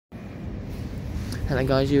Hello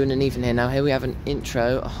guys, Ewan and Ethan here. Now here we have an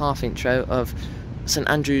intro, a half intro of St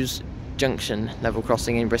Andrew's Junction level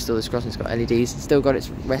crossing in Bristol. This crossing's got LEDs, it's still got its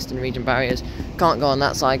Western Region barriers. Can't go on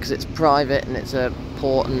that side because it's private and it's a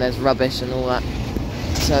port and there's rubbish and all that.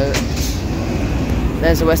 So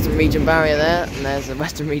there's a Western Region barrier there, and there's a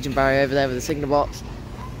Western Region barrier over there with a signal box.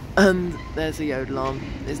 And there's a yodel arm.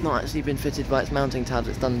 It's not actually been fitted by its mounting tabs,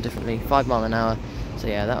 it's done differently, 5 miles an hour. So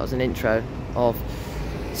yeah, that was an intro of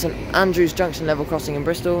St Andrew's Junction level crossing in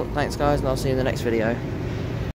Bristol. Thanks guys, and I'll see you in the next video.